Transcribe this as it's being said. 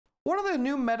One of the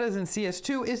new metas in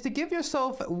CS2 is to give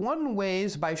yourself one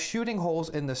ways by shooting holes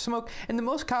in the smoke, and the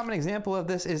most common example of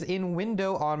this is in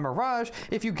window on Mirage.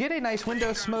 If you get a nice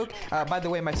window smoke, by the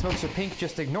way, my smokes are pink,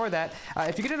 just ignore that.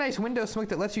 If you get a nice window smoke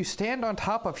that lets you stand on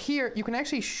top of here, you can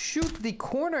actually shoot the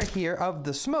corner here of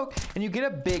the smoke, and you get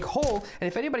a big hole, and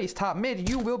if anybody's top mid,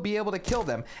 you will be able to kill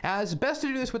them. It's best to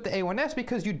do this with the A1S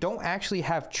because you don't actually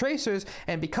have tracers,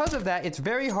 and because of that, it's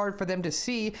very hard for them to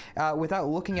see without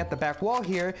looking at the back wall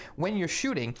here when you're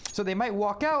shooting. So they might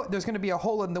walk out, there's going to be a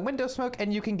hole in the window smoke,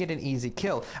 and you can get an easy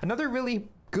kill. Another really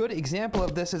good example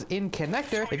of this is in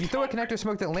connector. If you throw a connector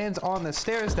smoke that lands on the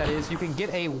stairs, that is, you can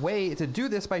get a way to do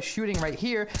this by shooting right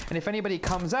here, and if anybody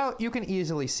comes out, you can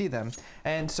easily see them.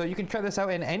 And so you can try this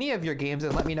out in any of your games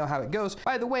and let me know how it goes.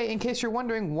 By the way, in case you're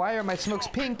wondering why are my smokes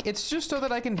pink, it's just so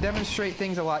that I can demonstrate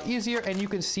things a lot easier and you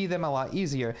can see them a lot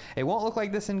easier. It won't look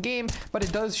like this in game, but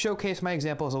it does showcase my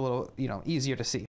examples a little, easier to see.